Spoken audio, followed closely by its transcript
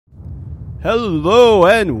Hello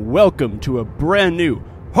and welcome to a brand new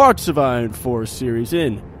Hearts of Iron 4 series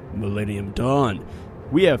in Millennium Dawn.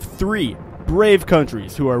 We have 3 brave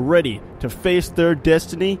countries who are ready to face their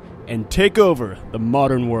destiny and take over the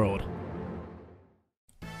modern world.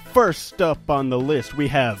 First up on the list we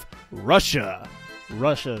have Russia.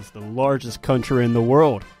 Russia is the largest country in the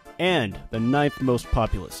world and the 9th most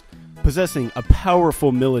populous, possessing a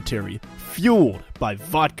powerful military fueled by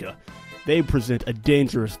vodka. They present a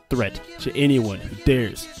dangerous threat to anyone who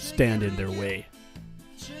dares stand in their way.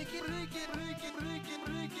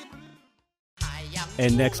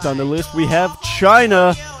 And next on the list we have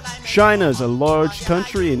China. China is a large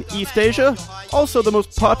country in East Asia, also the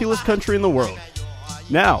most populous country in the world.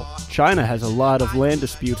 Now, China has a lot of land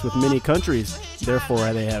disputes with many countries,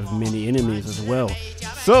 therefore they have many enemies as well.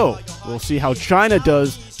 So, we'll see how China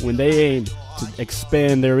does when they aim to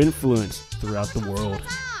expand their influence throughout the world.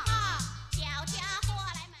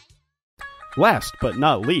 Last but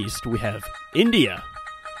not least, we have India.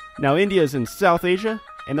 Now, India is in South Asia,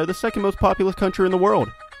 and they're the second most populous country in the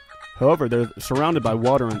world. However, they're surrounded by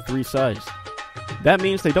water on 3 sides. That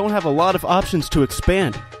means they don't have a lot of options to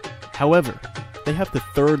expand. However, they have the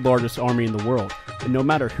 3rd largest army in the world, and no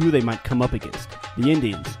matter who they might come up against, the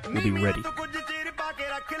Indians will be ready.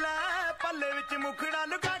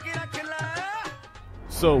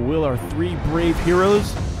 So, will our 3 brave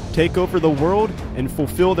heroes take over the world and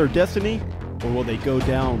fulfill their destiny? Or will they go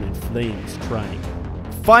down in flames trying?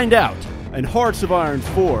 Find out in Hearts of Iron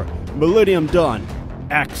 4, Millennium Dawn,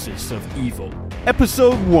 Axis of Evil,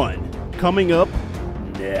 Episode 1, coming up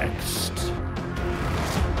next.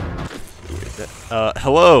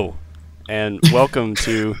 Hello, and welcome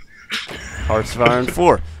to Hearts of Iron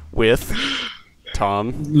 4 with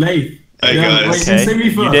Tom. Leif. Hey guys. Okay,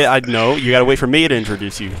 you did. I know. You gotta wait for me to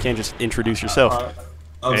introduce you. You can't just introduce yourself.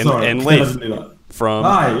 I'm sorry. And Leif from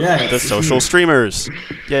the Social Streamers.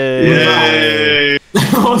 Yay!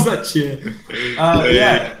 What was that cheer?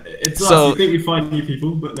 Yeah, it's us. You think we find new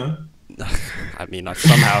people, but no. I mean,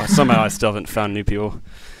 somehow I still haven't found new people.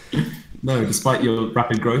 No, despite your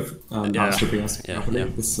rapid growth, outstripping us. Yeah.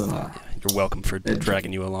 This, You're welcome for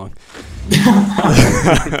dragging you along.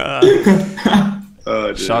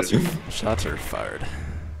 Oh, shots are fired.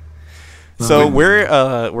 So we're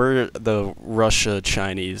the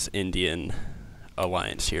Russia-Chinese-Indian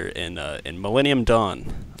alliance here in Millennium Dawn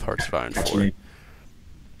of Hearts of Iron 4.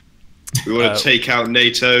 We want to take out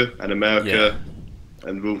NATO and America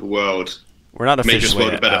and rule the world. We're not officially make this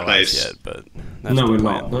world a better place yet, but that's no, the we're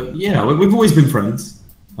plan. not. But yeah, we've always been friends.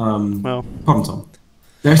 Well, pardon, Tom.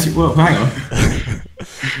 Well, hang on.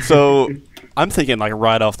 So I'm thinking, like,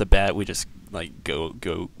 right off the bat, we just like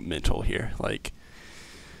go mental here, like.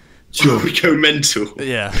 Sure. We go mental.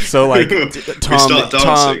 Yeah. So like, Tom.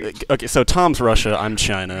 Okay, so Tom's Russia. I'm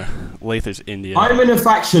China. Lather's India. I'm in a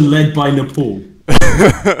faction led by Nepal.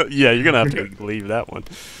 Yeah, you're gonna have to leave that one.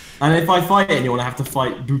 And if I fight anyone, I have to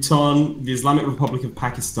fight Bhutan, the Islamic Republic of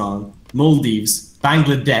Pakistan, Maldives,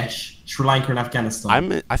 Bangladesh, Sri Lanka, and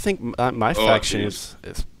Afghanistan. I think my faction is.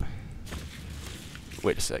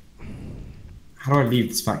 Wait a sec. How do I leave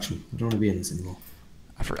this faction? I don't want to be in this anymore.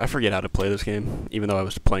 I forget how to play this game, even though I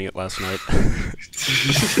was playing it last night.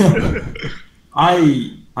 I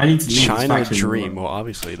need to leave China this faction. Dream. Well,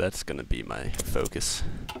 obviously that's gonna be my focus.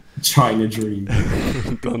 China Dream.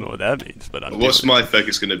 Don't know what that means, but I'm. What's my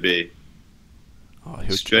focus going to be? Oh,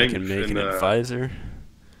 who can make an advisor?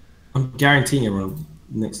 I'm guaranteeing everyone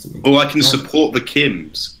next to me. Oh, I can support the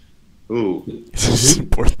Kims. Ooh.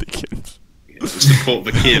 Support the Kims. Support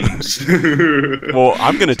the Kims. Well,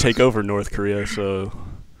 I'm gonna take over North Korea, so.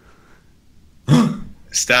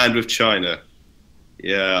 Stand with China.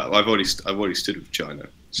 Yeah, I've already stood with China.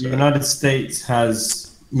 So. The United States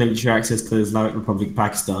has military access to the Islamic Republic of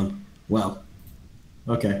Pakistan. Well,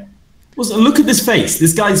 okay. Also, look at this face.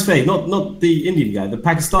 This guy's face, not the Indian guy, the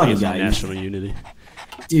Pakistani guy. National unity.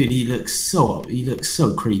 Dude, he looks so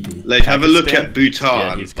creepy. Like, have a look at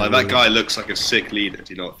Bhutan. Yeah, like, that guy looks like a sick leader.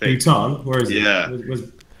 Do you not think? Bhutan, where is he? Yeah,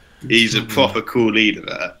 he's a proper cool leader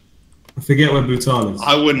there. I forget where Bhutan is.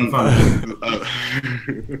 I wouldn't.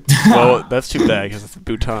 Well, that's too bad because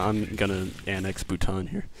Bhutan. I'm gonna annex Bhutan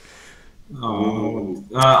here. Oh,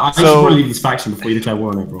 I should probably leave this faction before you declare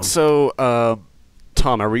war on everyone. So,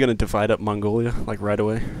 Tom, are we gonna divide up Mongolia like right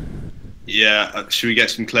away? Yeah, should we get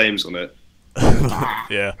some claims on it?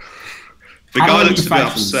 Yeah. The guy looks a bit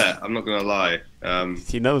upset. I'm not gonna lie.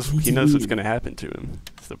 He knows what's gonna happen to him.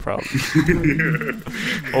 That's the problem.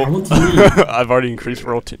 I've already increased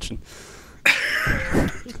roll tension.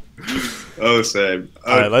 Oh, same.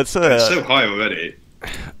 Alright, let's. It's so high already.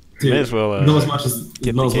 Dude, may as well not as much as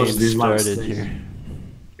get not the as much game as these last started days. here.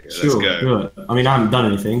 Sure, go. good. I mean, I haven't done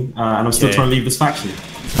anything, and I'm still trying to leave this faction.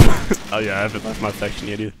 Oh yeah, I haven't left my faction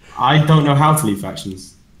yet either. I don't know how to leave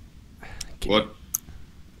factions. What?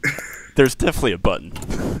 There's definitely a button.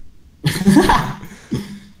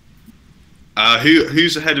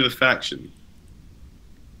 Who's the head of the faction?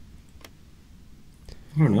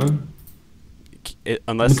 I don't know.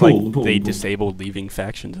 Unless Nepal. they disabled leaving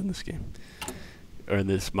factions in this game. Or in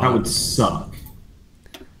this mod. That would suck.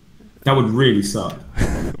 That would really suck.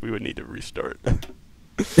 We would need to restart.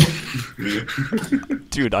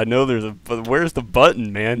 Dude, I know there's a. But where's the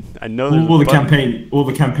button, man? I know there's All a the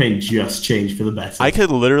button. campaign just changed for the better. I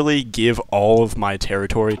could literally give all of my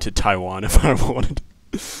territory to Taiwan if I wanted.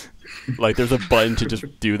 Like, there's a button to just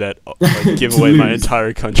do that. Like, give away my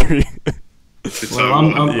entire country. Well,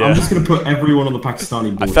 I'm just gonna put everyone on the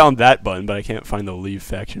Pakistani board. I found that button, but I can't find the leave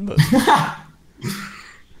faction button.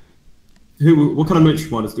 What kind of military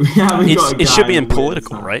models do we have? It should be in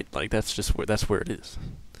political, right? Like that's where it is.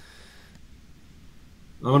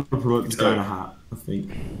 I want to promote this guy in a hat. I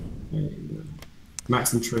think.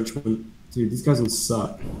 Max entrenchment, dude. These guys all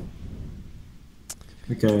suck.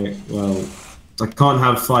 Okay, well, I can't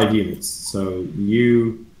have 5 units. So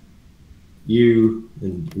you,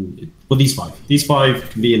 and well, these 5. These 5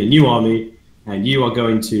 can be in a new army, and you are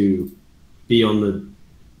going to be on the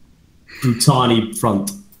Bhutani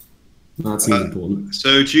front. That seems important.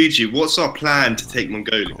 So, Gigi, what's our plan to take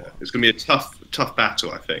Mongolia? It's going to be a tough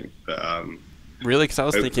battle, I think. But, really? Because I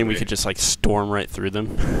was thinking we could just like storm right through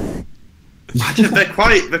them. they're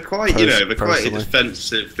quite quite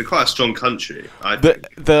defensive. They're quite a strong country.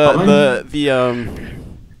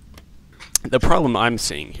 The problem I'm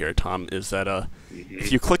seeing here, Tom, is that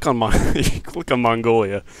if you click on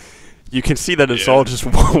Mongolia, you can see that it's all just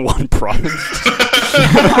one province.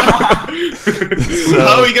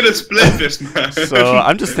 How are we gonna split this, man? So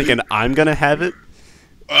I'm just thinking I'm gonna have it.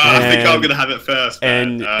 I think I'm gonna have it first.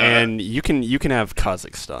 Man. And you can have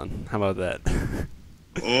Kazakhstan. How about that?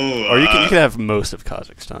 Oh, or you can have most of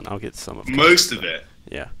Kazakhstan. I'll get some of Kazakhstan. Most of it.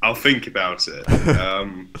 Yeah. I'll think about it.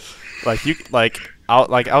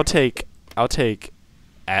 I'll take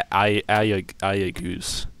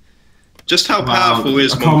Ayaguz. Just how powerful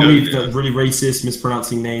is I can't Mongolia? believe that really racist,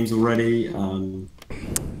 mispronouncing names already.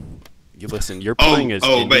 You listen, you're playing as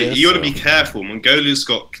India, mate, you got to be careful. Mongolia's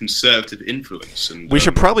got conservative influence, and we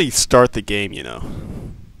should probably start the game. You know.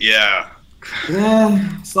 Yeah.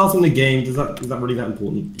 Yeah, starting the game, is that really that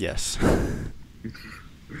important? Yes.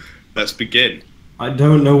 Let's begin. I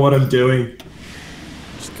don't know what I'm doing.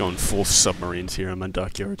 Just going full submarines here on my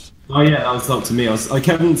dockyards. Oh yeah, that was up to me. I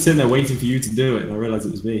kept sitting there waiting for you to do it, and I realized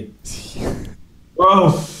it was me.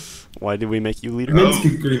 Whoa! Why did we make you leader? Minsk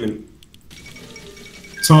agreement.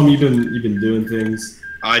 Tom, you've been doing things.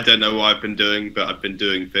 I don't know what I've been doing, but I've been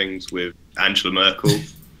doing things with Angela Merkel.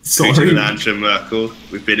 Sorry. Putin and Angela Merkel.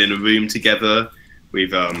 We've been in a room together.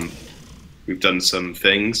 We've done some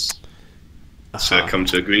things to come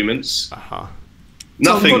to agreements.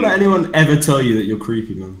 Nothing. Don't let anyone ever tell you that you're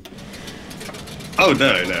creepy, man. Oh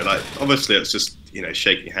no. Like obviously, it's just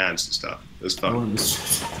shaking hands and stuff. It was fun.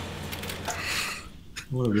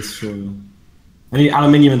 What a destroyer. I need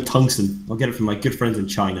aluminium and tungsten. I'll get it from my good friends in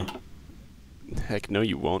China. Heck no,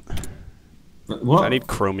 you won't. What? I need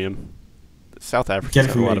chromium. South Africa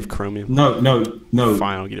has a lot of chromium. No.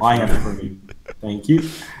 Fine, I'll get it. I have chromium. Thank you.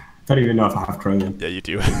 Don't even know if I have chromium. Yeah, you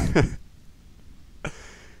do.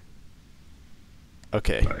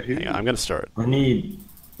 Okay, hang on, I'm gonna start. I need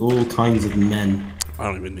all kinds of men. I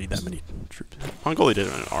don't even need that many troops. Mongolia did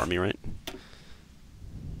an army, right?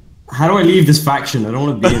 How do I leave this faction? I don't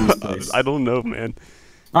want to be in this place. I don't know, man.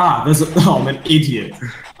 I'm an idiot.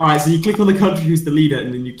 Alright, so you click on the country who's the leader,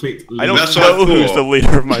 and then you click... I don't know who's the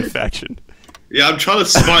leader of my faction. Yeah, I'm trying to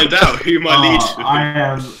find out who my leader is. I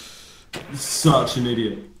am such an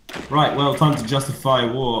idiot. Right, well, time to justify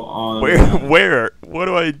war on... Where? What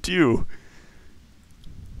do I do?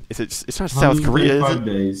 It's not South Korea, is it?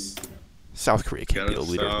 Days. South Korea can't be the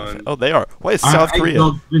leader of my faction. Oh, they are. Why is South Korea?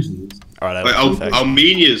 Alright,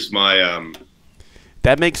 Armenia's my...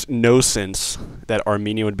 That makes no sense that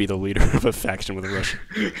Armenia would be the leader of a faction with Russia.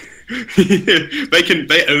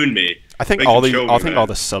 They own me. I think all the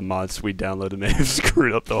submods we downloaded may have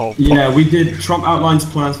screwed up the whole plot. Yeah, we did. Trump outlines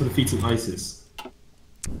plans for defeating ISIS.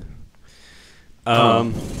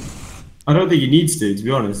 I don't think he needs to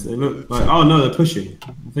be honest. They look like, oh no, they're pushing.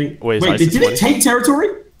 I think. Wait, did they take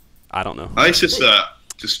territory? I don't know. ISIS are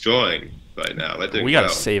destroying right now. We gotta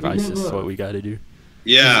save ISIS. That's what we gotta do.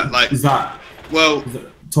 Yeah, like is that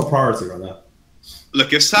top priority right now?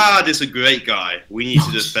 Look, Assad is a great guy. We need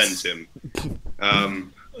to defend him.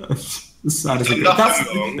 Assad is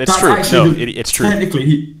that's true. No, it's true.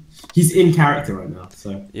 He's in character right now,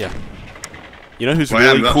 so Yeah. You know who's Well, I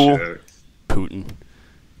am really cool? Russia. Putin.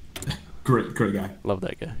 great guy. Love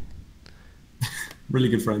that guy. Really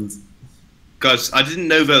good friends. Guys, I didn't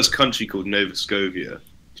know there was a country called Nova Scotia.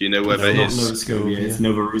 Do you know where that Not is? Nova Scotia, it's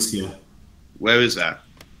Nova Russia. Where is that?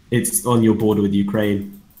 It's on your border with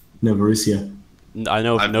Ukraine. Nova Russia. I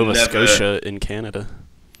know of I've Nova never- Scotia in Canada.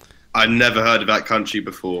 I've never heard of that country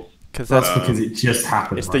before. Because That's because it just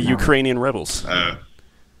happened. it's right the now. Ukrainian rebels.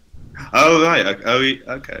 Oh, right.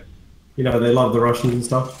 Okay. You know, they love the Russians and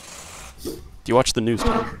stuff. Do you watch the news,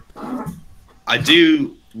 Tom? I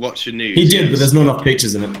do watch the news. He did, yes. but there's not enough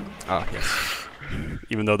pictures in it. Oh, yes.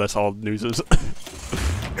 Even though that's all news is.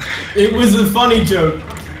 It was a funny joke.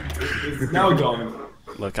 It's now gone.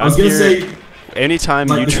 Look, I was I'm gonna here. say, Anytime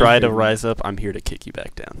like you the try to thing. rise up, I'm here to kick you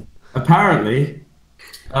back down. apparently,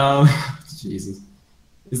 Jesus,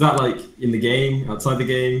 is that like in the game, outside the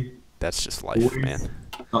game, That's just life, Boys. man.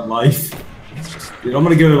 not life? Dude, I'm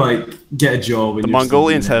gonna go like get a job. The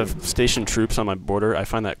Mongolians have stationed troops on my border. I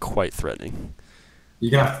find that quite threatening.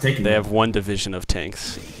 You're gonna have to take them. They have one division of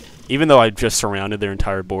tanks. Even though I've just surrounded their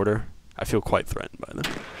entire border, I feel quite threatened by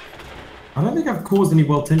them. I don't think I've caused any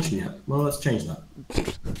world tension yet. Well, let's change that.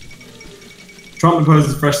 Trump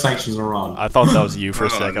imposes fresh sanctions on Iran. I thought that was you for a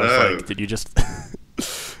Oh, sec. I was no. like, did you just...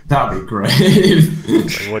 That'd be great.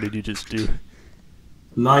 like, what did you just do?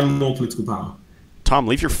 9 more political power. Tom,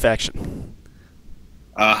 leave your faction.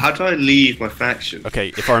 How do I leave my faction? Okay,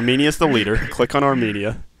 if Armenia's the leader, click on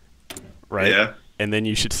Armenia, right? Yeah. And then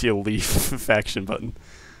you should see a leave faction button.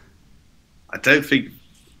 I don't think.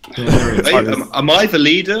 Yeah, there it Wait, is. am I the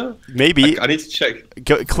leader? Maybe. I need to check.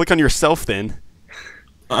 Click on yourself then.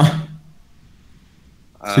 Please.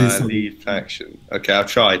 Lead faction. Okay, I'll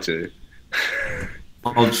try to.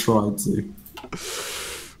 I'll try to.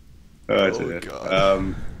 Oh, dear.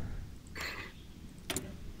 God.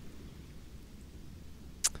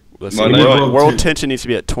 Let's My see, name- world tension needs to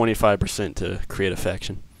be at 25% to create a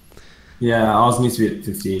faction. Yeah, ours needs to be at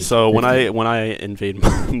 15. So when 50. I invade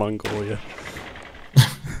Mongolia,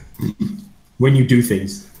 When you do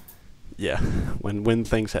things. yeah, when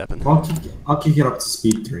things happen. I'll kick it up to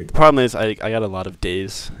speed 3. The problem is I got a lot of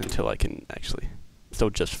days until I can actually.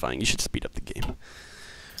 Still justifying. You should speed up the game.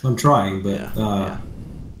 I'm trying, but Yeah.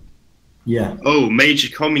 yeah. Oh,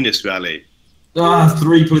 major communist rally.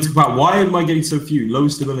 3 political power. Why am I getting so few? Low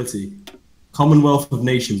stability. Commonwealth of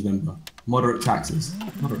Nations member. Moderate taxes.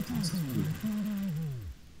 Moderate taxes.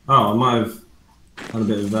 Oh, I might have had a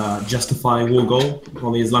bit of justifying war goal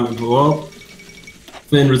on the Islamic world.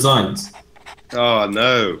 Flynn resigns. Oh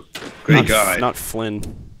no, great guy. Not Flynn.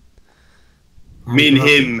 Me and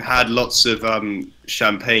him had lots of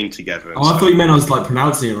champagne together. And Oh, I stuff. thought you meant I was like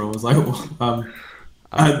pronouncing it wrong. I was like, why?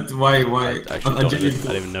 I actually don't even, I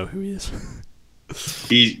don't even know who he is.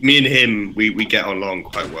 Me and him, we get along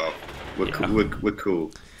quite well. Yeah. We're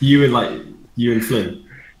cool. You and Flynn.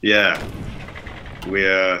 Yeah,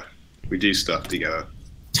 we do stuff together.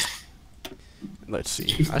 Let's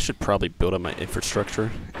see. I should probably build up my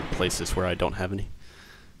infrastructure in places where I don't have any.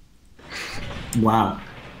 Wow.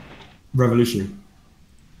 Revolutionary.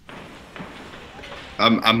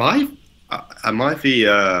 Am I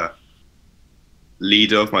the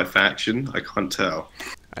leader of my faction? I can't tell.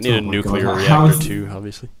 I need Oh a my nuclear God, how reactor is- too,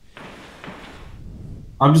 obviously.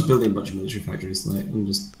 I'm just building a bunch of military factories. Like,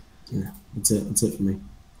 yeah, that's it for me.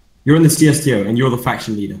 You're in the CSTO and you're the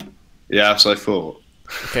faction leader. Yeah, so I thought.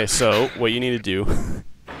 Okay, so what you need to do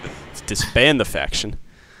is disband the faction.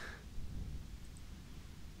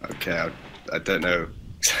 Okay, I don't know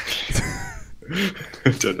exactly. I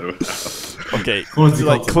don't know how. Okay, What's the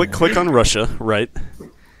like ultimate? click on Russia, right?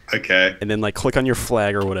 Okay. And then like click on your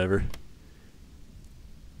flag or whatever.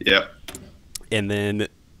 Yep. And then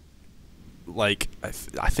like I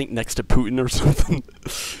think next to Putin or something,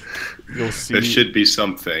 you'll see. There should be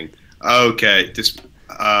something. Okay.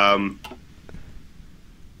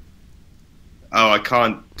 Oh, I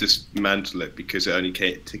can't dismantle it because it only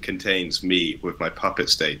contains me with my puppet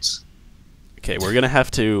states. Okay, we're gonna have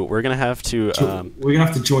to. We're gonna have to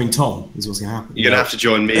join Tom. Is what's gonna happen. You're gonna have to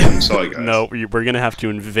join me. I'm sorry, guys. No, we're gonna have to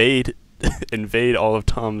invade all of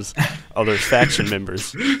Tom's other faction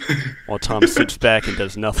members, while Tom sits back and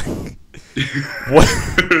does nothing. What?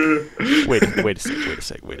 Wait a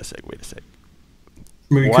sec.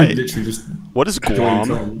 I mean, we Why? could literally just What is join Guam?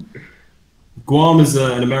 Tom. Guam is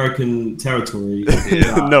an American territory.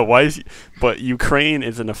 No, why is? But Ukraine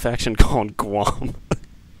is in a faction called Guam,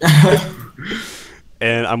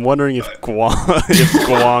 and I'm wondering if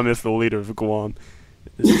Guam is the leader of Guam.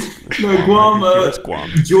 No, Guam, It's Guam.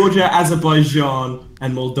 Georgia, Azerbaijan,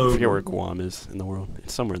 and Moldova. I forget where Guam is in the world.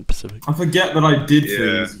 It's somewhere in the Pacific. I forget that I did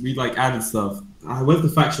things. We like added stuff. Where's the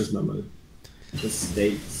factions memo? The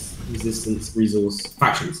states, resistance, resource,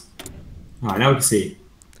 factions. Alright, now we can see.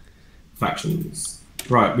 Factions.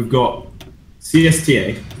 Right, we've got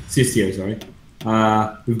CSTO, sorry.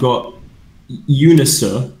 We've got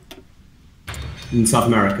UNISUR in South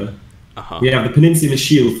America. We have the Peninsula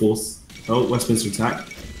Shield Force. Oh, Westminster attack.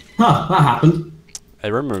 Huh, that happened. I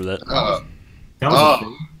remember that. That was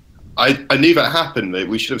a thing. I knew that happened, mate.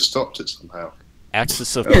 We should have stopped it somehow.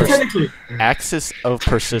 Axis of technically. Axis of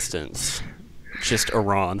persistence. Just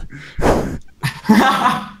Iran.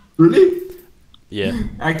 Really? Yeah.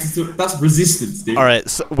 That's resistance, dude. All right.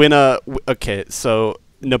 So okay. So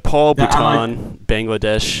Nepal, Bhutan,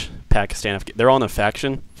 Bangladesh, Pakistan, they're all in a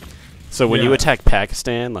faction. So when you attack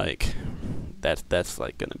Pakistan, like that's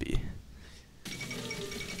like gonna be.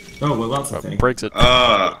 Oh well, that's the thing. Brexit.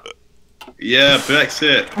 Yeah,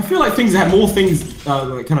 Brexit. I feel like more things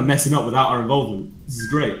kind of messing up without our involvement. This is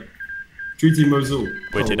great. Treaty of Mosul.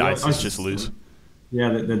 Wait, did ISIS just lose? Yeah,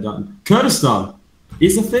 they're done. Kurdistan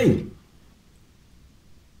is a thing.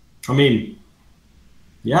 I mean,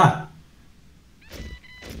 yeah.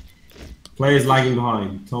 Players lagging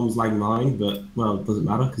behind. Tom's lagging behind, but well, it doesn't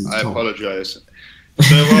matter because I apologise.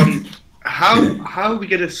 So, how are we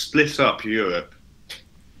going to split up Europe?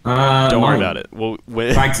 Don't worry about it.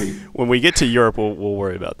 When we get to Europe, we'll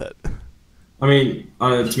worry about that. I mean,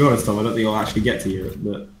 to be honest, Tom, I don't think I'll actually get to Europe,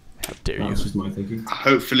 but how dare you? That's just my thinking.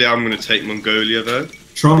 Hopefully, I'm going to take Mongolia though.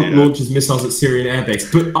 Trump launches missiles at Syrian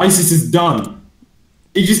airbase, but ISIS is done.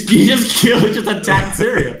 He just attacked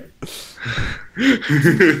Syria.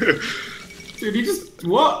 Dude, he just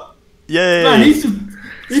what? Yay! Man, he's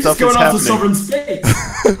just going after sovereign states.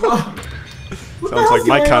 Sounds like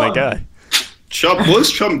my kind of guy. Trump,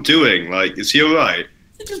 what's Trump doing? Like, is he alright?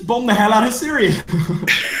 He just bombed the hell out of Syria.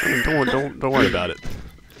 Don't worry about it.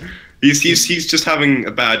 He's just having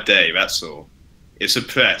a bad day. That's all. It's a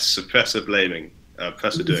presser blaming,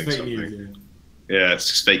 presser doing something. News, yeah, it's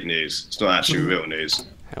just fake news. It's not actually real news.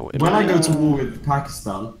 When I go to war with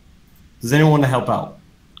Pakistan, does anyone want to help out?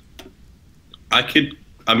 I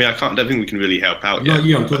don't think we can really help out Not yet.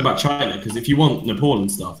 you, I'm talking about China, because if you want Nepal and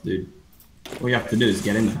stuff, dude, all you have to do is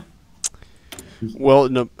get in there. Well,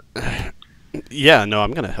 no, yeah, no,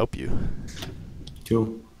 I'm gonna help you.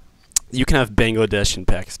 Cool. You can have Bangladesh and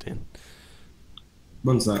Pakistan.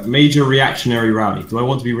 One sec. Major reactionary rally. Do I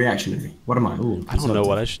want to be reactionary? What am I? Ooh, I don't know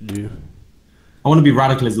what I should do. I want to be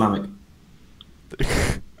radical Islamic.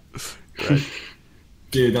 Right.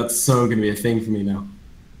 Dude, that's so gonna be a thing for me now.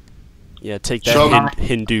 Yeah, take that,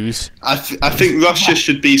 Hindus. I think Russia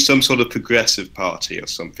should be some sort of progressive party or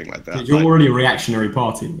something like that. Dude, you're already a reactionary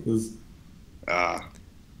party. I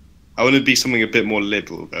want to be something a bit more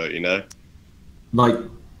liberal, though, you know? Like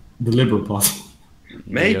the Liberal Party.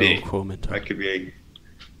 Maybe. That could be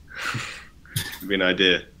an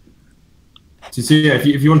idea. So yeah, if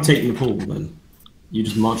you want to take Nepal, then you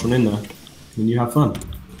just march on in there, and you have fun.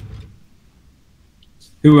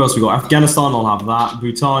 Who else we got? Afghanistan, I'll have that.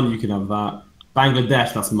 Bhutan, you can have that.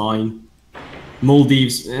 Bangladesh, that's mine.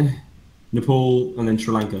 Maldives, Nepal, and then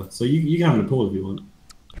Sri Lanka. So you can have Nepal if you want.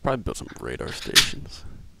 Should probably build some radar stations.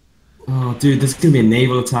 Oh, dude, there's gonna be a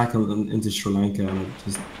naval attack into Sri Lanka, and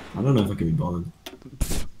I don't know if I can be bothered.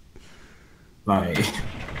 Like,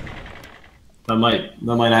 that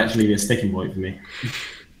might actually be a sticking point for me.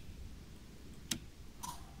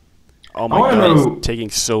 Oh my god, it's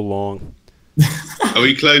taking so long. Are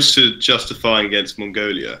we close to justifying against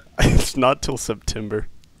Mongolia? It's not till September.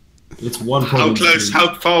 It's one How close?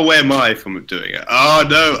 How far away am I from doing it? Oh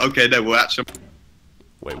no! Okay, no, we're actually.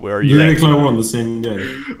 Wait, where are you? You're gonna declare war on the same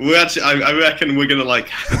day. We're actually. I reckon we're gonna like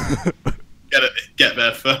get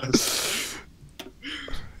there first.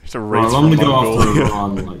 It's a race. I'm gonna go after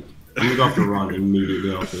Iran. I'm gonna go after Iran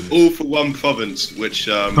immediately after. All for one province, which.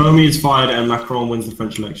 Comey is fired and Macron wins the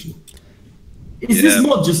French election. Is this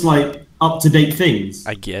not just like up-to-date things?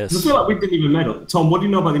 I guess. I feel like we didn't even meddle. Tom, what do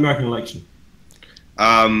you know about the American election?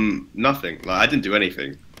 Nothing. Like I didn't do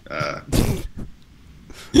anything.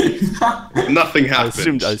 Nothing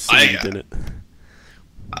happened. I assumed you didn't.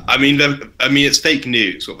 I mean, it's fake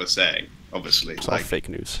news. What we're saying, obviously. It's all fake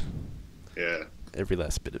news. Yeah. Every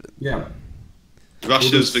last bit of it. Yeah.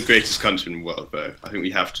 Russia's the greatest country in the world, though. I think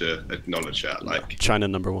we have to acknowledge that. Like China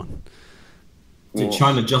 #1. Did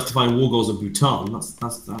China justifying war goals of Bhutan? That's. I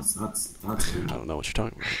don't know what you're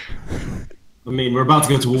talking about. I mean, we're about to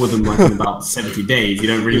go to war with them like in about 70 days. You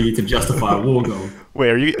don't really need to justify a war goal. Wait,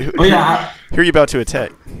 are you? Oh yeah. Who are you about to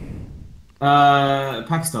attack?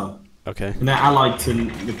 Pakistan. Okay. And they're allied to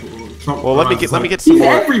Trump. Well, let me get some He's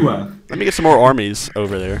more. everywhere. Let me get some more armies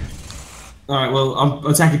over there. All right. Well, I'm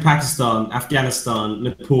attacking Pakistan, Afghanistan,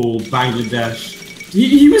 Nepal, Bangladesh.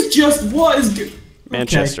 He was just what is good.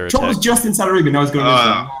 Manchester Trump was attack. just in Saudi Arabia. Now he's going.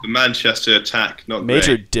 The Manchester attack, not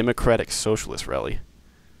Major great. Democratic Socialist rally.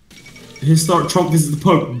 Historic Trump visits the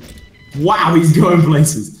Pope. Wow, he's going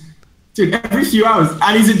places. Dude, every few hours,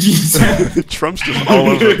 and he's at G7. Trump's just all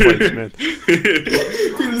over the place, man.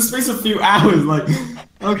 Dude, in the space of a few hours, like,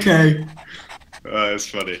 okay. That's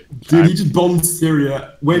funny. Dude, he just bombed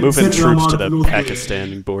Syria. Moving sent troops Oman to the North Korea.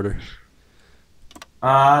 Pakistan border. No,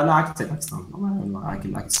 I can take Pakistan. I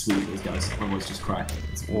can sweep those guys. Otherwise, just cry.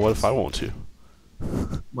 Well, what if I want to?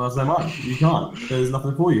 Well, so much. You can't. There's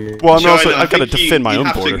nothing for you. Well, I'm China, also I I've got to think defend my you own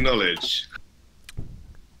have to border. acknowledge.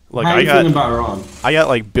 Like How are you feeling about Iran? I got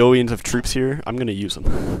like billions of troops here. I'm gonna use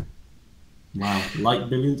them. Wow, like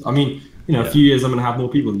billions? I mean, you know, a few years I'm gonna have more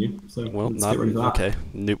people than you. So Well, let's not get rid of that.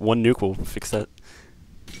 okay. One nuke will fix that.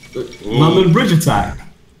 London Bridge attack.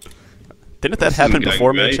 Didn't that This happen isn't going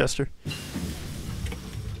before great. Manchester?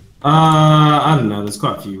 I don't know. There's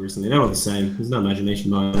quite a few recently. They're all the same. There's no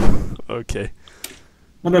imagination behind them. Okay.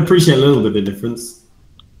 I don't appreciate a little bit of the difference.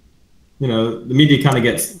 You know, the media kind of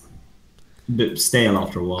gets a bit stale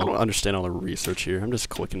after a I don't while. understand all the research here. I'm just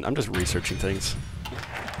clicking. I'm just researching things.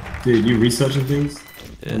 Dude, you researching things?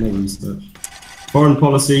 Yeah. I never research. Foreign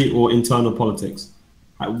policy or internal politics?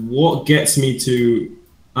 What gets me to...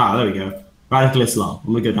 there we go. Radical Islam.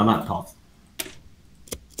 I'm going to go down that path.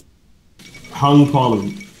 Hung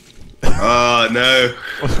Parliament. Oh, no.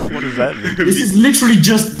 What does that mean? This is literally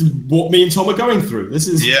just what me and Tom are going through. This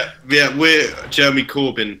is... Yeah, we're Jeremy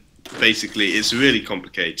Corbyn. Basically, it's really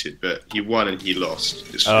complicated, but he won and he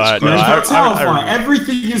lost. It's No, Yeah, I- it's terrifying. I-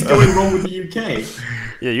 Everything is going wrong with the UK.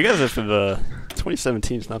 Yeah, you guys have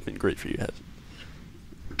 2017's not been great for you guys.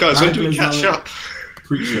 Guys, when do we Radical catch Islam- up?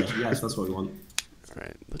 Preacher. Yes, that's what we want. All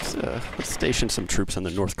right, let's station some troops on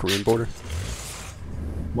the North Korean border.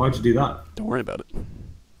 Why'd you do that? Don't worry about it.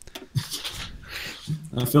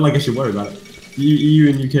 I feel like I should worry about it. EU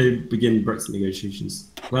and UK begin Brexit negotiations.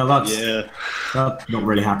 Well, that's not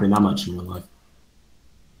really happening that much in real life.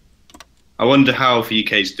 I wonder how the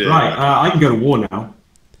UK's doing. Right, I can go to war now.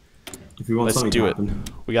 If we want Let's something do to it. happen.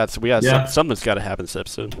 We got Yeah. something's got to happen this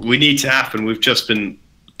episode. We need to happen. We've just been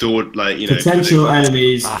Potential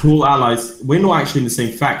enemies, cool allies. We're not actually in the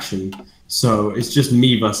same faction, so it's just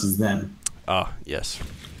me versus them. Ah, yes.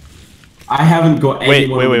 I haven't got Wait,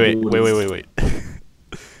 anyone on wait. borders.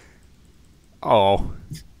 Oh,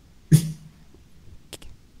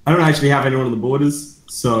 I don't actually have anyone on the borders,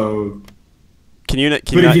 so can you But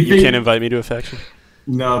if you think- can't invite me to a faction?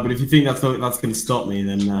 no. But if you think that's going to stop me,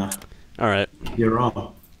 then All right. you're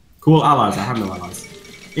wrong. Cool allies. I have no allies.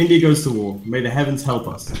 India goes to war. May the heavens help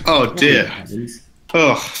us. Oh dear. Heavens.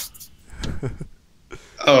 Oh.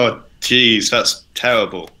 Oh, jeez, that's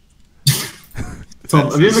terrible. Tom,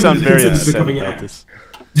 have you You ever sound very considered upset becoming an about actor?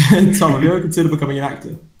 this. Tom, have you ever considered becoming an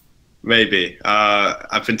actor? Maybe.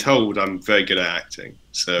 I've been told I'm very good at acting.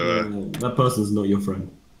 So, That person's not your friend.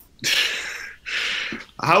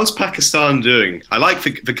 how's Pakistan doing? I like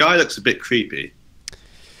the guy looks a bit creepy.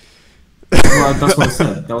 Well, that's what I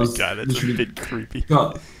said. That was God, that's literally a bit creepy.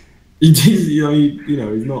 God. He's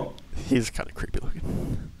not. He's kind of creepy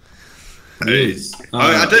looking. He is.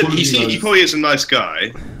 I what don't. do He you know? probably is a nice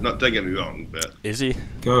guy. Don't get me wrong, but Is he?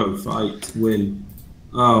 Go, fight, win.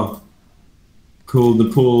 Oh. Cool,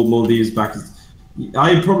 Nepal, Maldives, back.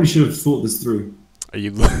 I probably should have thought this through. Are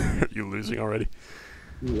you are you losing already?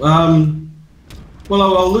 Well,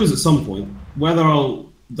 I'll lose at some point. Whether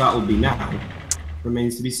that will be now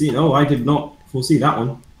remains to be seen. Oh, I did not foresee that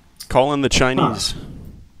one. Call in the Chinese.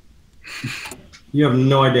 You have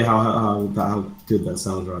no idea how good that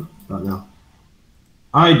sounds right now.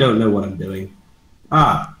 I don't know what I'm doing.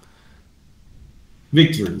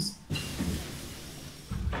 Victories.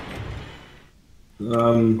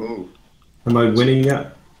 oh, Am I winning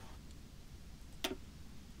yet?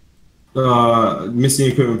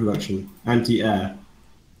 Missing equipment production. Anti-air.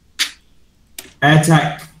 Air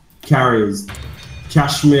attack carriers.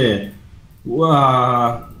 Kashmir.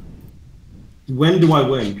 When do I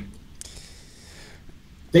win?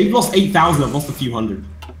 They've lost 8,000. I've lost a few hundred.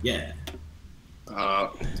 Yeah.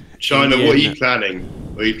 China, Indian. what are you planning?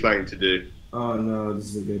 What are you planning to do? Oh no,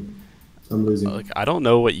 this is good. I'm losing. Like, I don't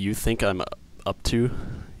know what you think I'm up to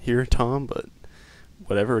here, Tom, but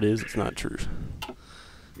whatever it is, it's not true.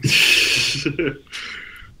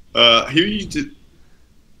 Who you did?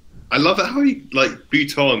 I love it how he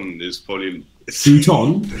Bhutan is probably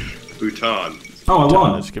Bhutan? Bhutan. Oh, I Bhutan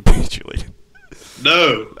won. is capitulated.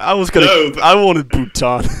 No, I was gonna. No, but- I wanted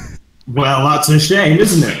Bhutan. Well, that's a shame,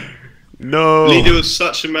 isn't it? No. Leader was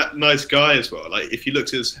such a nice guy as well. Like, if you looked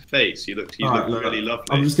at his face, he looked really lovely.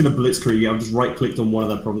 I'm just going to blitzkrieg. I've just right-clicked on one of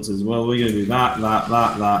their provinces. Well, we're going to do that.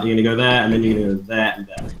 You're going to go there, and then you're going to go there and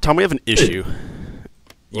there. Tom, we have an issue.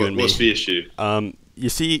 What's the issue? You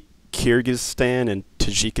see Kyrgyzstan and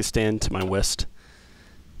Tajikistan to my west?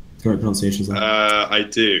 Correct pronunciations. I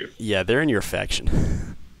do. Yeah, they're in your faction.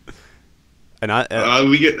 And are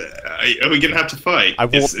we gonna have to fight? I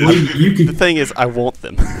want. The thing is, I want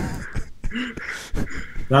them.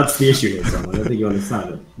 That's the issue here, Tom. I don't think you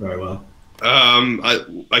understand it very well.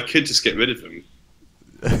 I could just get rid of them.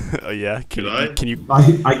 Oh yeah, can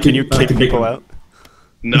you kick people out?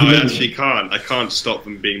 No, I actually can't. I can't stop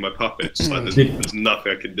them being my puppets. Like, there's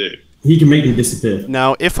nothing I can do. He can make them disappear.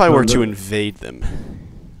 Now, if I were to invade them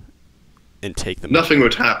and take them, nothing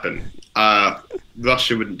would happen.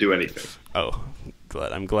 Russia wouldn't do anything. Oh,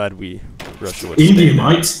 I'm glad Russia would. India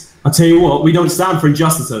might. I'll tell you what, we don't stand for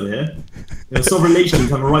injustice over here. Sovereign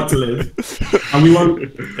nations have a right to live, and we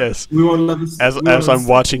won't. Yes. We won't let this. As I'm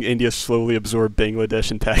watching India slowly absorb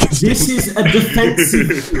Bangladesh and Pakistan. This is a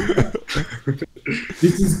defensive.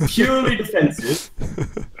 This is purely defensive.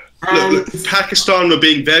 Look, Pakistan were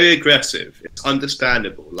being very aggressive. It's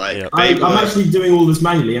understandable. Like, yeah. I'm actually doing all this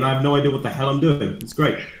manually, and I have no idea what the hell I'm doing. It's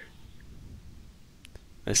great.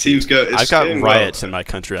 Seems good. I've got riots in my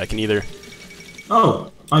country. I can either.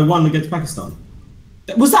 Oh, I won against Pakistan.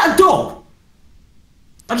 Was that a dog?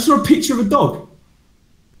 I just saw a picture of a dog.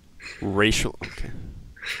 Racial. Okay.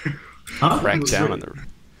 Huh? Crack down on the.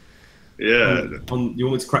 Yeah. You want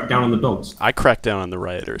me to crack down on the dogs? I crack down on the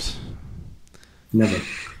rioters. Never.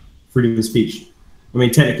 Freedom of speech. I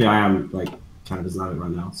mean, technically, I am like kind of Islamic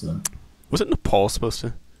right now, so. Wasn't Nepal supposed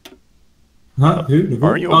to? Huh? Who?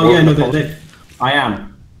 Nepal? Are you? Oh yeah, no, I am.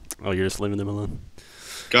 Oh, you're just leaving them alone.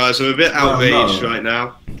 Guys, I'm a bit outraged right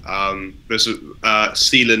now. There's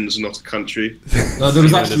Sealand's not a country. There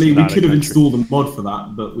was actually, we could have installed a mod for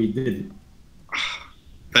that, but we didn't.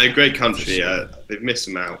 They're a great country. They've missed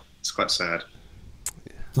them out. It's quite sad.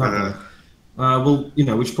 Well,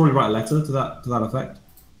 we should probably write a letter to that effect.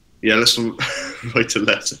 Yeah, let's write a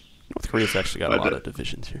letter. North Korea's actually got a lot of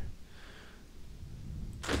divisions here.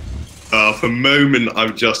 For a moment,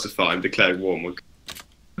 I'm justified. I'm declaring war. It'd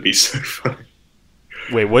be so funny.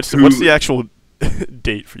 Wait, what's the actual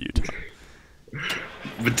date for you, Tom?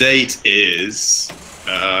 The date is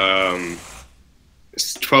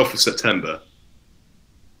it's 12th of September.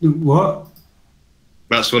 What?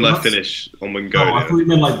 That's when I finish on Mongolia. Oh, I thought you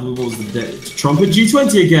meant like what was the date? Trump at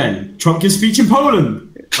G20 again. Trump gives speech in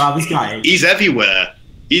Poland. Wow, this guy. He's everywhere.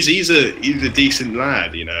 He's a decent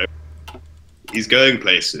lad, you know. He's going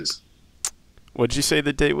places. What did you say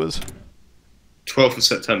the date was? 12th of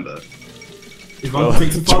September.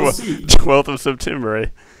 12th of September, eh?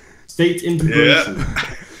 State integration.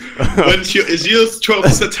 Yeah. Is yours 12th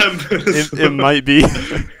of September? It might be.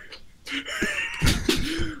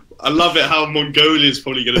 I love it how Mongolia's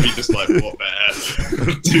probably going to be just like, what the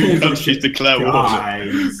hell? Two countries declare war.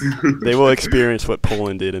 They will experience what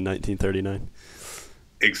Poland did in 1939.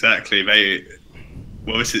 Exactly.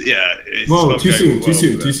 Well, this is, yeah. Whoa, too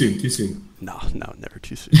soon. No, never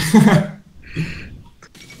too soon.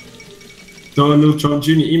 Donald Trump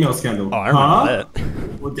Jr. email scandal. Oh, I remember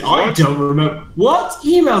that. What? I don't remember. What?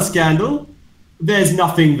 Email scandal? There's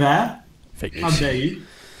nothing there. Fake news. How dare you?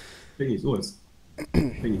 Fake news, always.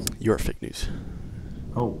 Fake news. You're fake news.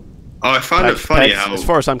 Oh. I find it funny how... As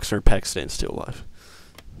far as I'm concerned, Pakistan's still alive.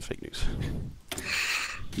 Fake news.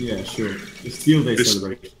 Yeah, sure. It's Steel Day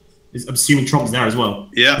celebration. I'm assuming Trump's there as well.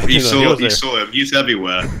 Yeah, you saw him. He's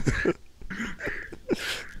everywhere.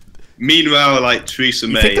 Meanwhile, like Theresa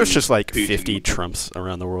May. I think there's just like 50 Trumps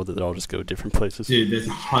around the world that all just go different places. Dude, there's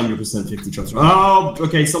 100% 50 Trumps. Oh,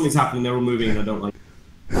 okay, something's happening. They're all moving, and I don't like.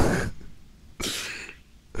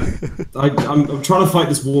 I'm trying to fight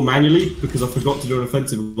this war manually because I forgot to do an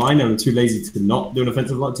offensive line, and I'm too lazy to not do an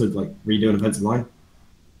offensive line to like redo an offensive line.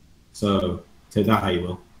 So take that how you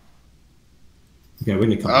will. Okay, we're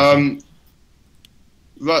gonna cut.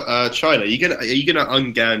 China, are you gonna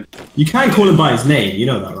ungan? You can't call him by his name. You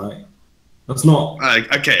know that, right? That's not.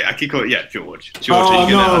 Okay, I can call it. Yeah, George. Oh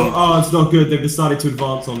no! Oh, it's not good. They've decided to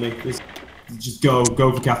advance on me. Just go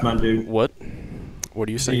for Kathmandu. What? What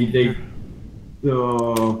are you saying?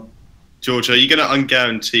 George, are you gonna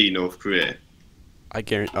unguarantee North Korea? I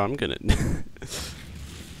guarantee. I'm gonna.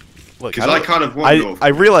 Look, because I kind of want North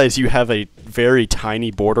Korea. I realize you have a very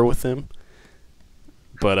tiny border with them.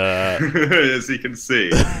 But as you can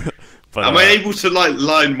see, but, am I able to like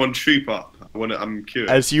line one troop up? I'm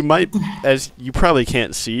curious. As you probably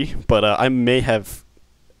can't see, but I may have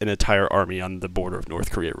an entire army on the border of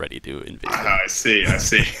North Korea ready to invade. I see.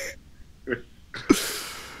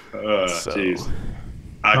 Jeez.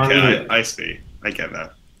 Okay, I see. I get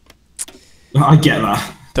that. I get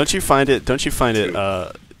that. Don't you find it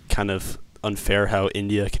kind of unfair how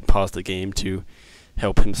India can pause the game to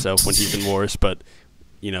help himself when he's in wars, but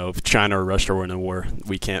if China or Russia were in a war,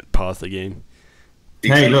 we can't pause the game?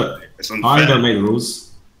 Hey, look, I don't make the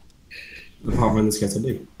rules. Apart from in this case, I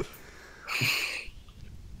do.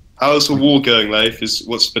 How's the war going, Leif?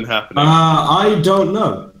 What's been happening? I don't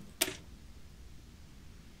know.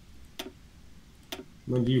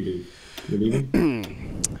 When do you leave? You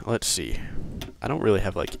leaving? Let's see. I don't really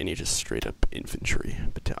have like any just straight up infantry,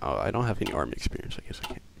 but I don't have any army experience. I guess I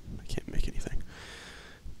can't make anything.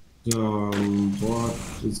 What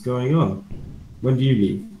is going on? When do you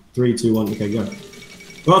leave? 3, 2, 1. Okay, go.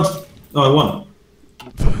 What? Oh, I won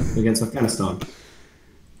against Afghanistan.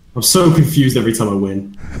 I'm so confused every time I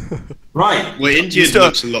win. Right. Well, India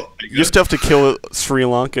looks a lot bigger. You still have to kill Sri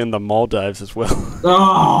Lanka and the Maldives as well.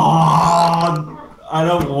 Oh, I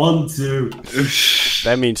don't want to.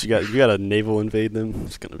 That means you got to naval invade them.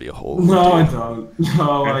 It's gonna be a whole. No, I don't.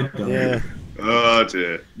 No, I don't. Yeah. Oh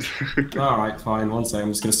dear. All right, fine. One second.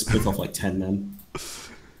 I'm just gonna split off like 10 men.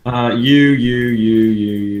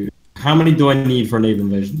 You. How many do I need for a naval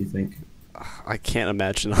invasion? Do you think? I can't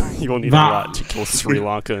imagine you'll need a lot to kill Sri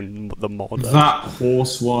Lanka and the Maldives. That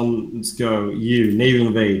horse one. Let's go. You naval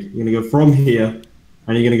invade. You're gonna go from here,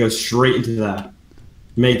 and you're gonna go straight into there.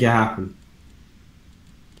 Make it happen.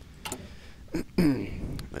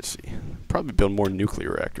 Let's see. Probably build more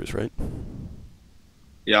nuclear reactors, right?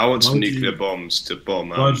 Yeah, I want some nuclear bombs to bomb.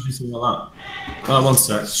 Why would you do something like that? Oh, one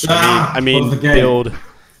sec. I mean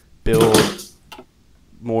build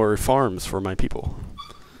more farms for my people.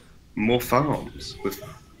 More farms with.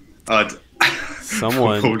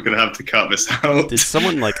 Someone. We're gonna have to cut this out. Did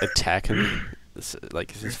someone like attack him?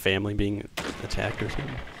 Like, is his family being attacked or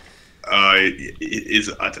something? I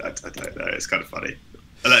don't know. It's kind of funny.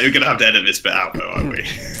 We're gonna have to edit this bit out, though, aren't we?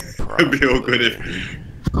 It'd be awkward if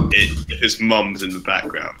his mum's in the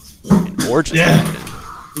background. Or just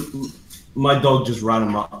My dog just ran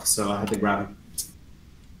amok, so I had to grab him.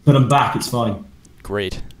 But I'm back. It's fine.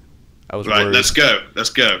 Great. I was right. worried. Let's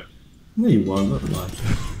go. No, you won't. Not lie.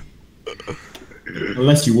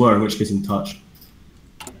 Unless you were, in which case I'm touched.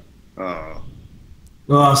 Oh.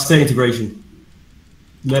 State integration.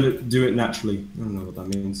 Let it do it naturally. I don't know what that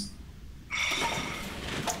means.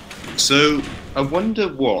 So I wonder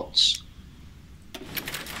what's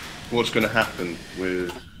going to happen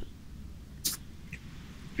with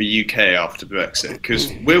the UK after Brexit,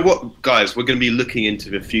 because we're going to be looking into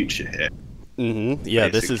the future here. Mm-hmm. Yeah,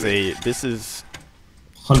 basically. this is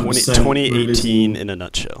 2018 in a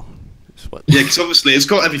nutshell. What? Yeah, because obviously it's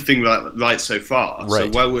got everything right so far.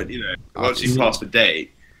 Right. So why would once you pass the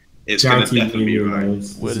date, it's going to definitely be right.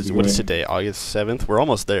 What is today? August 7th. We're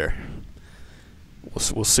almost there.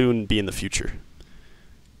 We'll soon be in the future.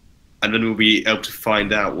 And then we'll be able to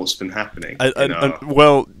find out what's been happening.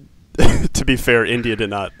 Well, to be fair, India did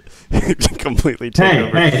not completely take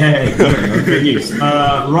over. Hey, good news.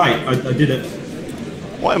 Right, I did it.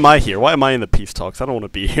 Why am I here? Why am I in the peace talks? I don't want to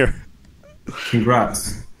be here.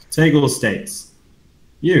 Congrats. Take all states.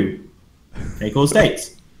 You. Take all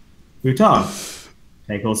states. Bhutan.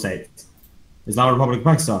 Take all states. Islamic Republic of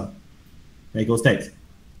Pakistan. Take all states.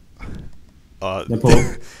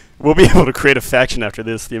 Nepal. We'll be able to create a faction after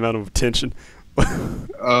this, the amount of tension.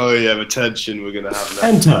 Oh yeah, the tension we're going to have now.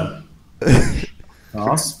 Enter.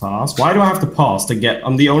 Pass. Why do I have to pass to get...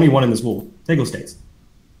 I'm the only one in this war. Take all states.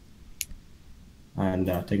 And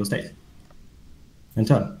take all states.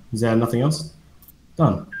 Enter. Is there nothing else?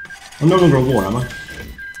 Done. I'm no longer a war, am I?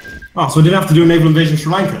 Oh, so I didn't have to do a naval invasion of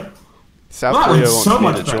Sri Lanka. South Korea wants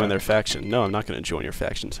me to join their faction. No, I'm not going to join your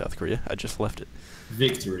faction, South Korea. I just left it.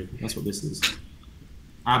 Victory. That's what this is.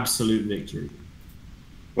 Absolute victory.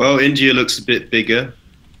 Well, India looks a bit bigger,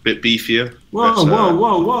 a bit beefier.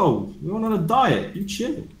 Whoa. You're on a diet. You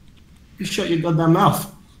chill. You shut your goddamn mouth.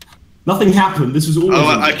 Nothing happened. This was all. Oh,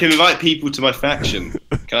 I can invite people to my faction.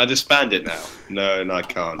 Can I disband it now? No, I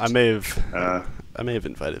can't. I may have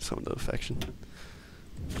invited someone to the faction.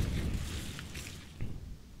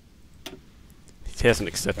 He hasn't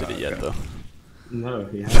accepted it yet, though. No,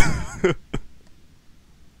 he hasn't.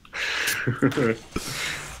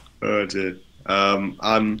 Oh dear.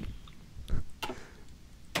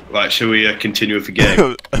 Right. Shall we continue with the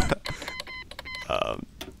game? I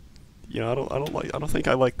don't think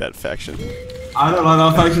I like that faction. I don't like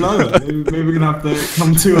that faction either. Maybe we're gonna have to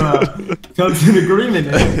come to an agreement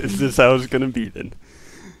here. Is this how it's gonna be then?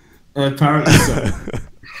 Apparently so.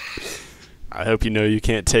 I hope you know you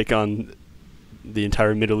can't take on the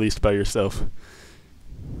entire Middle East by yourself.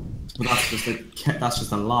 But that's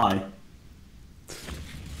just a lie.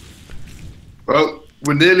 Well,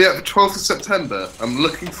 we're nearly at the 12th of September. I'm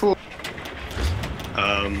looking forward.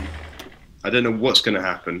 I don't know what's going to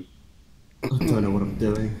happen. I don't know what I'm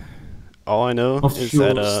doing. All I know is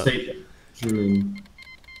Offshore that state drilling.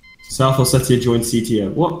 South Ossetia joined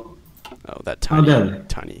CTO. What? oh, that How dare they?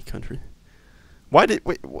 tiny country. Why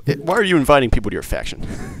are you inviting people to your faction?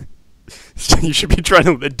 You should be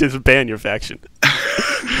trying to disband your faction.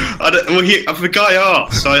 The guy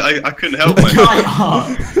asked, so I couldn't help The myself. guy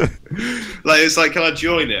asked. Like, it's like, can I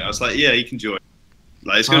join it? I was like, yeah, you can join.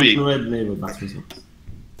 Like, it's gonna be.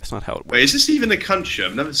 That's not how it works. Wait, is this even a country?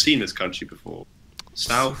 I've never seen this country before.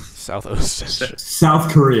 South Ossetia.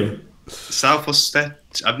 South Korea. South Ossetia.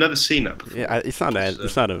 I've never seen that before. Yeah, it's not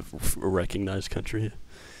a recognized country.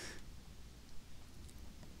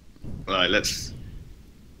 Right, let's.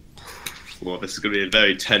 Well, this is going to be a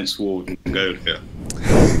very tense war with Mongolia.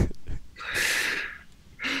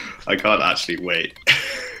 I can't actually wait.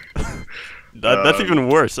 That's even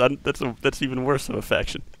worse. That's even worse of a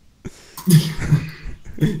faction.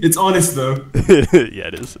 It's honest though. Yeah,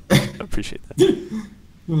 it is. I appreciate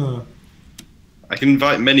that. I can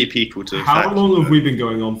invite many people to. How long have we been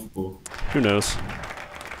going on for? Who knows?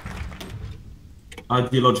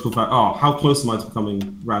 Ideological fact. Oh, how close am I to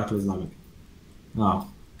becoming radical Islamic? Oh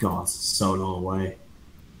God, so long away.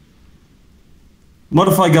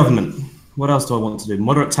 Modify government. What else do I want to do?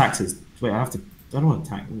 Moderate taxes. Wait, I don't want to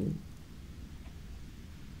tax.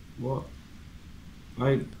 What?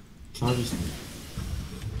 Can I just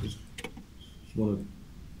want to?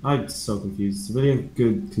 I'm so confused. Civilian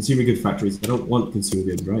good, consumer good factories. I don't want consumer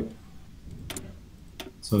goods, right?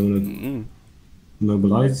 So I'm gonna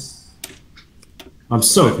mobilize. I'm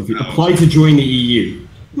so confused. Apply to join the EU.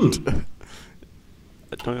 I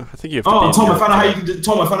think you have to. Oh, Tom! I found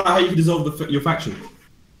out how you can dissolve your faction.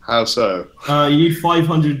 How so? You need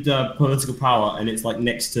 500 political power, and it's like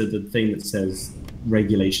next to the thing that says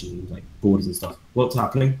regulation, like borders and stuff. What's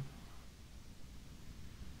happening?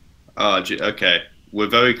 Oh, okay. We're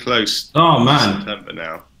very close. Oh man! September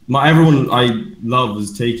now. Everyone I love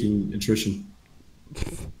is taking attrition.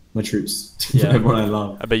 My troops. Yeah. Everyone I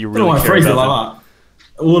love. I bet you I don't know really why I care phrased it about like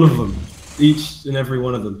that. All of them. Each and every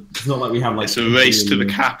one of them. It's not like we have like. It's a race to the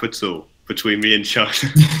capital between me and China.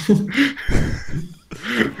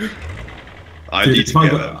 I Dude, need to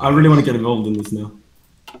get I really want to get involved in this now.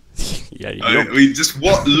 Yeah, we just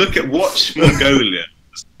watch Mongolia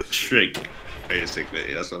shrink,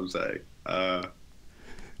 basically. That's what I'm saying.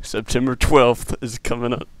 September 12th is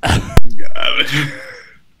coming up.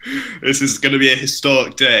 This is going to be a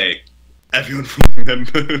historic day. Everyone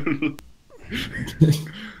remember.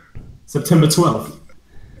 September 12th.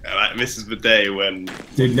 Like, this is the day when.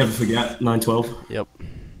 Dude, never forget. 9/12. Yep.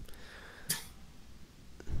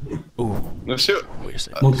 Ooh. No, sure. Wait a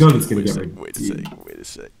second. Mongolia's gonna get ready. Wait a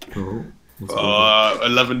sec. Oh,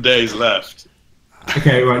 11 days left.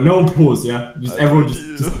 okay, right. No one pause. Yeah. Everyone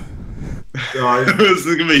just This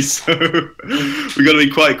is gonna be so. We gotta be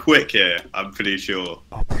quite quick here. I'm pretty sure.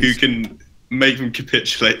 Oh, who can make them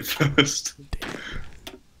capitulate first?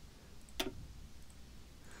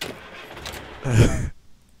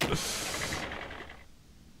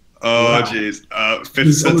 Oh jeez.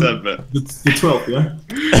 5th September. The 12th, yeah.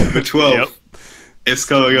 The 12th. Yep. It's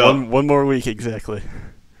coming up. One more week exactly.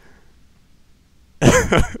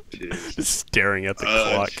 Just staring at the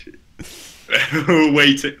clock.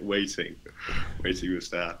 waiting for this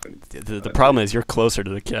to happen. The problem is you're closer to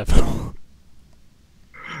the capital.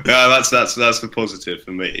 Yeah, that's the positive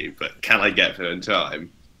for me. But can I get there in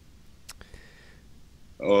time?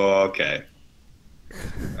 Oh, okay.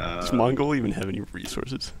 Does Mongolia even have any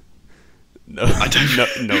resources? No, I don't.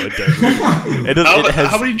 No, it doesn't. It doesn't.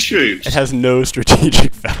 How many troops? It has no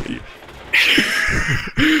strategic value.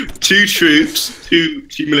 2 troops, 2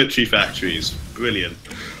 military factories. Brilliant.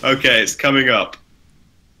 Okay, it's coming up.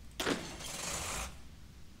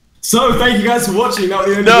 So, thank you guys for watching. That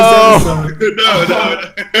was the end of this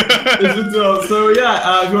episode. No. So,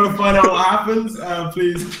 yeah, if you want to find out what happens,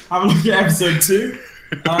 please have a look at episode 2.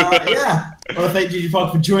 Yeah, I want to thank Gigi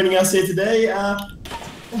Park for joining us here today.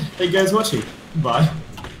 Thank you guys for watching. Bye.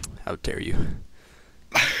 How dare you?